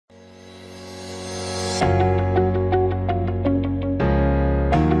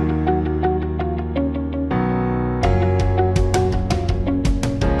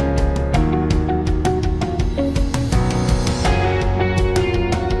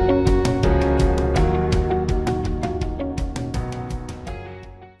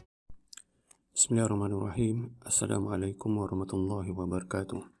Bismillahirrahmanirrahim. Assalamualaikum warahmatullahi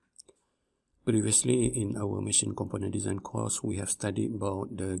wabarakatuh. Previously in our machine component design course, we have studied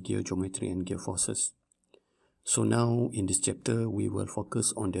about the gear geometry and gear forces. So now in this chapter, we will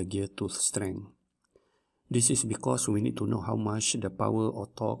focus on the gear tooth strength. This is because we need to know how much the power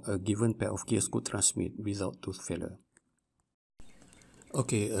or torque a given pair of gears could transmit without tooth failure.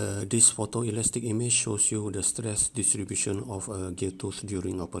 Okay, this photoelastic image shows you the stress distribution of a gear tooth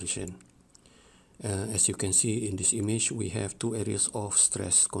during operation. As you can see in this image, we have two areas of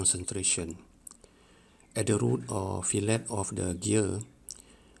stress concentration. At the root or fillet of the gear,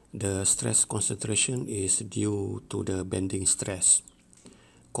 the stress concentration is due to the bending stress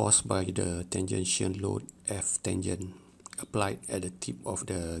caused by the tangential load F tangent applied at the tip of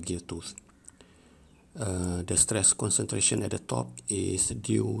the gear tooth. The stress concentration at the top is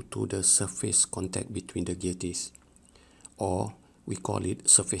due to the surface contact between the gear teeth, or we call it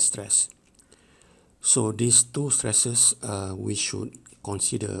surface stress. So these two stresses we should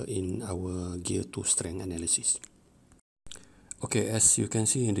consider in our gear tooth strength analysis. Okay, as you can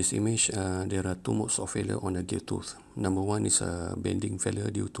see in this image, there are two modes of failure on a gear tooth. Number one is a bending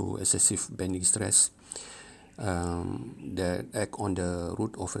failure due to excessive bending stress that act on the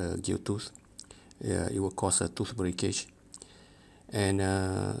root of the gear tooth. It will cause a tooth breakage. And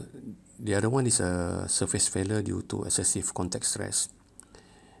the other one is a surface failure due to excessive contact stress.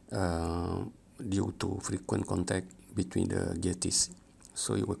 Due to frequent contact between the gear teeth,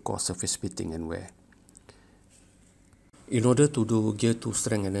 so it will cause surface pitting and wear. In order to do gear tooth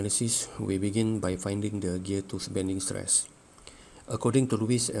strength analysis, we begin by finding the gear tooth bending stress. According to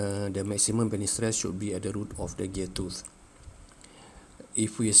Lewis, the maximum bending stress should be at the root of the gear tooth.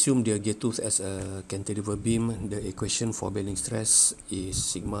 If we assume the gear tooth as a cantilever beam, the equation for bending stress is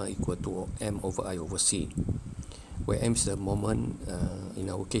sigma equal to m over I over c, where m is the moment, in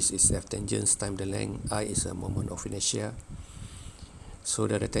our case is F tangents times the length, I is a moment of inertia. So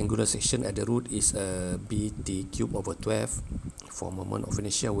the rectangular section at the root is bt cubed over 12 for moment of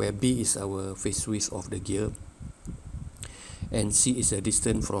inertia, where b is our face width of the gear and c is a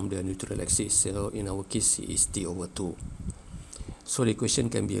distance from the neutral axis. So in our case, c is t over 2. So the equation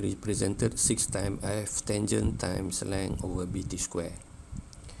can be represented 6 times F tangent times length over bt square.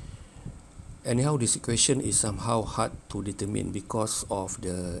 Anyhow, this equation is somehow hard to determine because of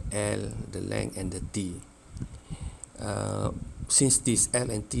the L, the length, and the T. Since these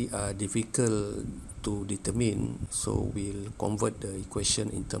L and T are difficult to determine, so we'll convert the equation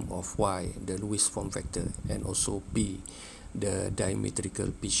in terms of Y, the Lewis form factor, and also P, the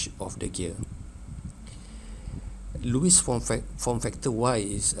diametrical pitch of the gear. Lewis form factor Y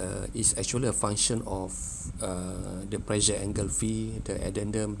is actually a function of the pressure angle V, the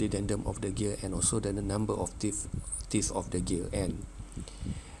addendum, dedendum of the gear, and also the number of teeth of the gear N.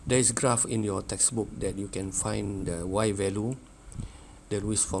 There is a graph in your textbook that you can find the Y value, the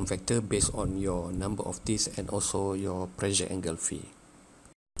Lewis form factor, based on your number of teeth and also your pressure angle V.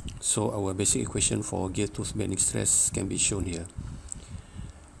 So our basic equation for gear tooth bending stress can be shown here.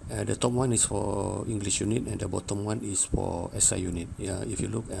 The top one is for English unit and the bottom one is for SI unit. If you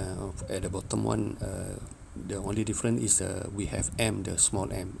look at the bottom one, the only difference is we have M, the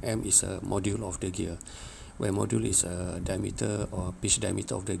small m. M is a module of the gear, where module is a diameter or pitch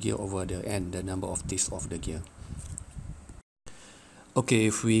diameter of the gear over the N, the number of teeth of the gear. Okay,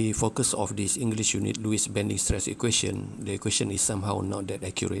 if we focus on this English unit Lewis bending stress equation, the equation is somehow not that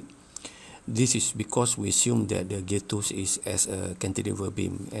accurate. This is because we assume that the gear tooth is as a cantilever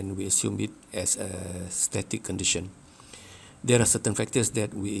beam and we assume it as a static condition. There are certain factors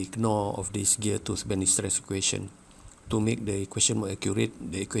that we ignore of this gear tooth bending stress equation. To make the equation more accurate,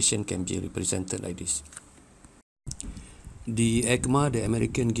 the equation can be represented like this. The AGMA, the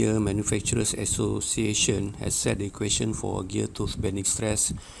American Gear Manufacturers Association, has set the equation for gear tooth bending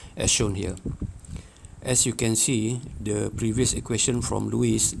stress as shown here. As you can see, the previous equation from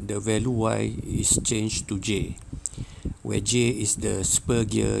Lewis, the value Y is changed to J, where J is the spur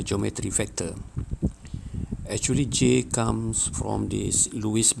gear geometry factor. Actually, J comes from this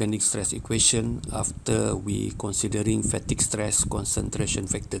Lewis bending stress equation after we considering fatigue stress concentration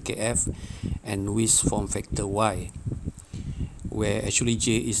factor Kf and Lewis form factor Y, where actually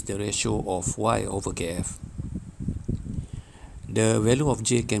J is the ratio of Y over Kf. The value of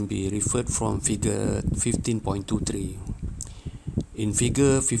J can be referred from figure 15.23. In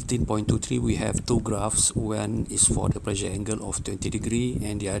figure 15.23, we have two graphs. One is for the pressure angle of 20 degree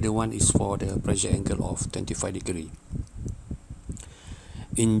and the other one is for the pressure angle of 25 degree.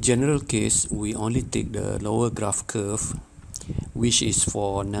 In general case, we only take the lower graph curve, which is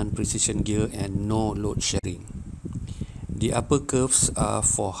for non-precision gear and no load sharing. The upper curves are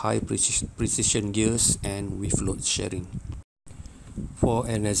for high precision gears and with load sharing. For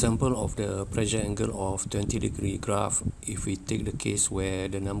an example of the pressure angle of 20 degree graph, if we take the case where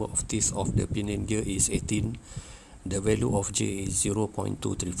the number of teeth of the pinion gear is 18, the value of J is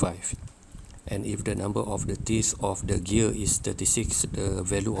 0.235. And if the number of the teeth of the gear is 36, the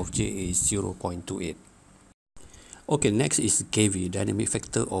value of J is 0.28. Okay, next is KV, dynamic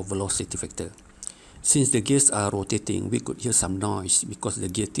factor or velocity factor. Since the gears are rotating, we could hear some noise because the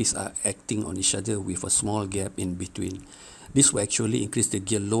gear teeth are acting on each other with a small gap in between. This will actually increase the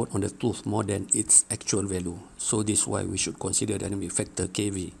gear load on the tooth more than its actual value. So this is why we should consider dynamic factor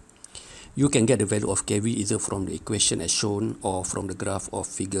KV. You can get the value of KV either from the equation as shown or from the graph of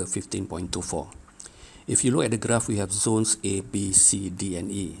figure 15.24. If you look at the graph, we have zones A, B, C, D, and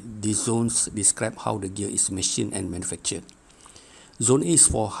E. These zones describe how the gear is machined and manufactured. Zone A is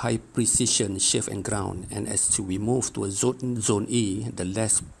for high precision shaft and ground, and as we move to a zone E, the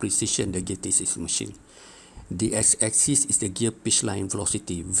less precision the gear teeth is machined. The x-axis is the gear pitch line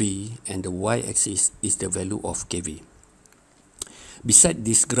velocity V, and the y-axis is the value of KV. Beside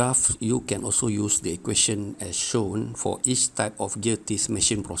this graph, you can also use the equation as shown for each type of gear teeth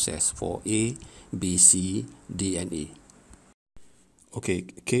machine process for A, B, C, D, and E. Okay,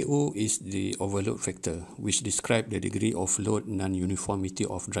 KO is the overload factor, which describes the degree of load non-uniformity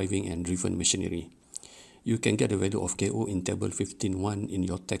of driving and driven machinery. You can get the value of KO in table 15.1 in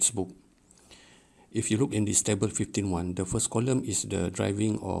your textbook. If you look in this table 15.1, the first column is the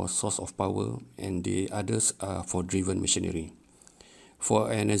driving or source of power, and the others are for driven machinery. For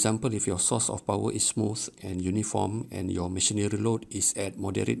an example, if your source of power is smooth and uniform and your machinery load is at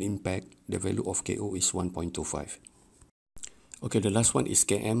moderate impact, the value of KO is 1.25. Okay, the last one is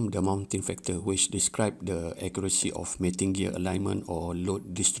KM, the mounting factor, which describes the accuracy of mating gear alignment or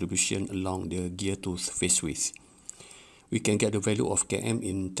load distribution along the gear tooth face width. We can get the value of KM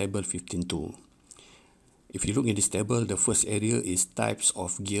in table 15.2. If you look in this table, the first area is types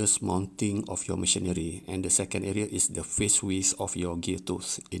of gears mounting of your machinery, and the second area is the face width of your gear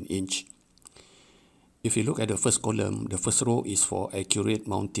tooth in inch. If you look at the first column, the first row is for accurate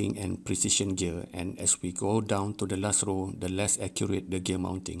mounting and precision gear, and as we go down to the last row, the less accurate the gear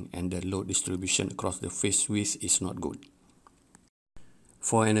mounting and the load distribution across the face width is not good.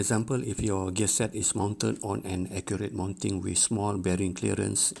 For an example, if your gear set is mounted on an accurate mounting with small bearing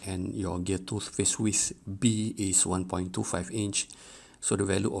clearance and your gear tooth face width B is 1.25 inch, so the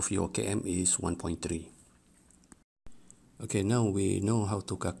value of your KM is 1.3. Okay, now we know how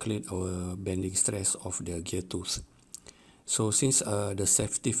to calculate our bending stress of the gear tooth. So since the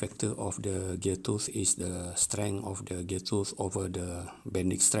safety factor of the gear tooth is the strength of the gear tooth over the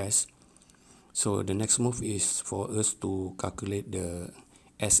bending stress, so the next move is for us to calculate the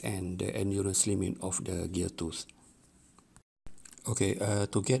SN, the endurance limit of the gear tooth. Okay,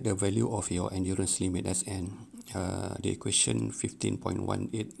 to get the value of your endurance limit SN, the equation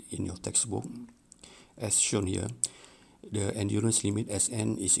 15.18 in your textbook, as shown here, the endurance limit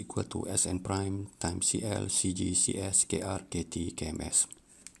Sn is equal to Sn prime times Cl, Cg, Cs, Kr, Kt, Kms.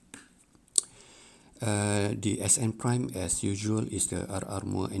 The Sn prime, as usual, is the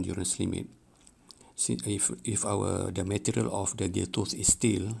R-armor endurance limit. If the material of the gear tooth is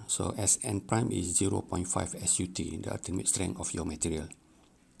steel, so Sn prime is 0.5 SUT, the ultimate strength of your material.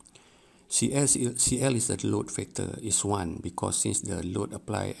 Cl is the load factor, is 1, because since the load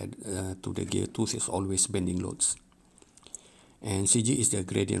applied to the gear tooth is always bending loads. And Cg is the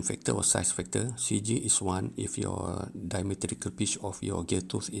gradient factor or size factor. Cg is 1 if your diametrical pitch of your gear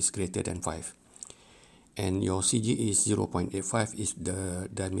tooth is greater than 5. And your Cg is 0.85 if the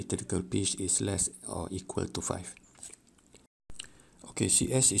diametrical pitch is less or equal to 5. Okay,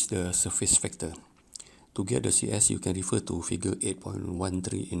 Cs is the surface factor. To get the Cs, you can refer to figure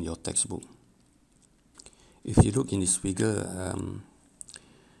 8.13 in your textbook. If you look in this figure,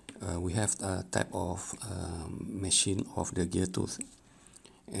 we have a type of machine of the gear tooth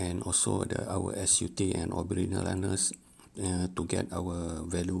and also our SUT and original liners to get our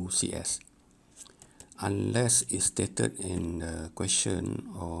value CS. Unless it's stated in the question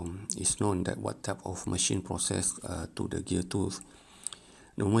or it's known that what type of machine process to the gear tooth,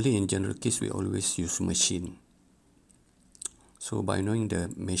 normally in general case we always use machine. So by knowing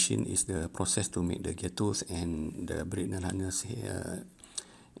the machine is the process to make the gear tooth and the original liners here,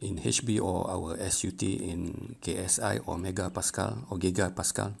 in HB or our SUT in KSI or megapascal or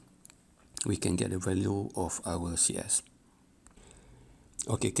gigapascal, we can get the value of our CS.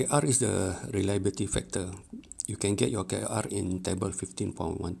 Okay, KR is the reliability factor. You can get your KR in table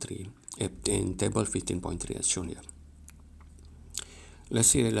 15.13, in table 15.3 as shown here. Let's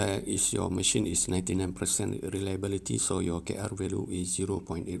say like your machine is 99% reliability, so your KR value is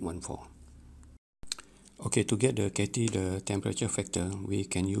 0.814. Okay, to get the KT, the temperature factor, we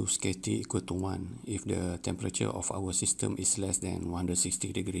can use KT equal to 1 if the temperature of our system is less than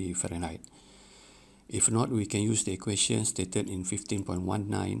 160 degrees Fahrenheit. If not, we can use the equation stated in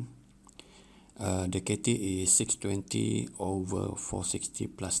 15.19. The KT is 620 over 460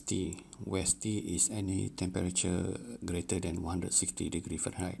 plus T, where T is any temperature greater than 160 degrees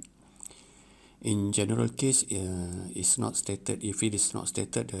Fahrenheit. In general case, it's not stated. If it is not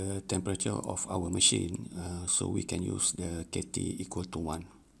stated the temperature of our machine, so we can use the KT equal to 1.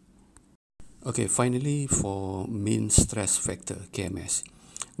 Okay, finally for mean stress factor, KMS.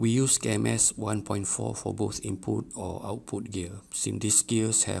 We use KMS 1.4 for both input or output gear, since these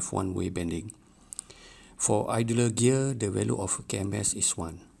gears have one-way bending. For idler gear, the value of KMS is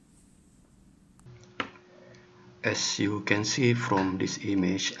 1. As you can see from this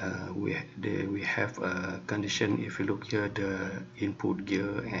image, we have a condition. If you look here, the input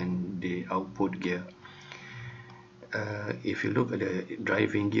gear and the output gear. If you look at the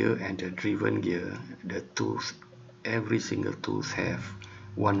driving gear and the driven gear, the tooth, every single tooth have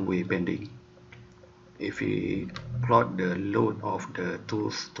one-way bending. If we plot the load of the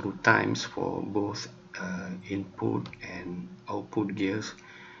tooth through times for both input and output gears,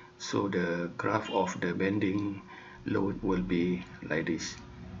 so the graph of the bending load will be like this.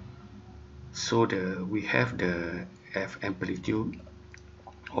 So we have the F amplitude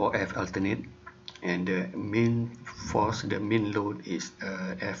or F alternate, and the mean force, the mean load is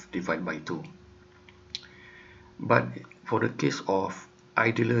F divided by 2. But for the case of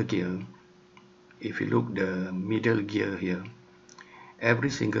idler gear, if you look the middle gear here, every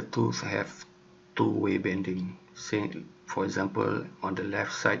single tooth have two-way bending. Say, for example, on the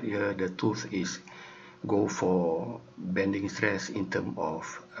left side here, the tooth is go for bending stress in terms of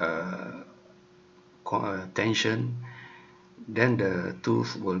tension. Then the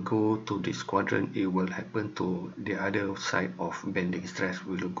tooth will go to this quadrant. It will happen to the other side of bending stress,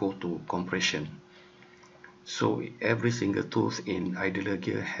 will go to compression. So every single tooth in idler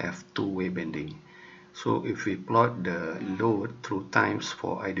gear have two-way bending. So if we plot the load through times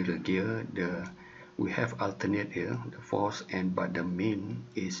for idler gear, we have alternate here, the force, but the mean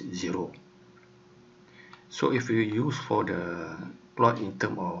is 0. So if we use for the plot in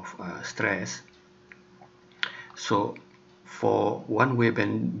terms of stress, so for one-way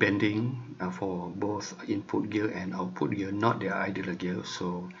bending for both input gear and output gear, not the idler gear,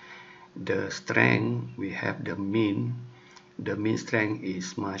 so the strength, we have the mean strength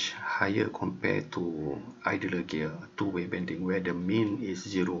is much higher compared to idler gear, two-way bending, where the mean is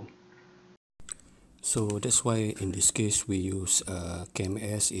 0. So that's why in this case we use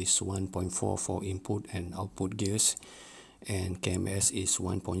KMS is 1.4 for input and output gears, and KMS is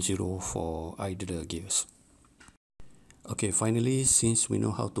 1.0 for idler gears. Okay, finally, since we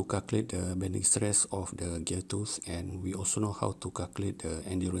know how to calculate the bending stress of the gear tooth, and we also know how to calculate the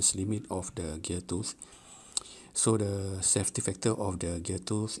endurance limit of the gear tooth, so the safety factor of the gear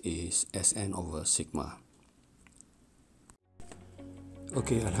tooth is Sn over sigma.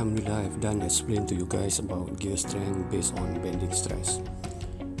 Okay, Alhamdulillah, I've done explain to you guys about gear strength based on bending stress.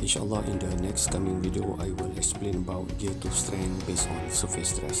 Inshallah, in the next coming video, I will explain about gear tooth strength based on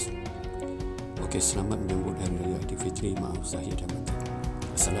surface stress. Okay, selamat menyambut Hari Raya Aidilfitri. Maaf zahir dan batin.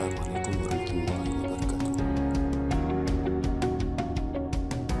 Assalamualaikum warahmatullahi wabarakatuh.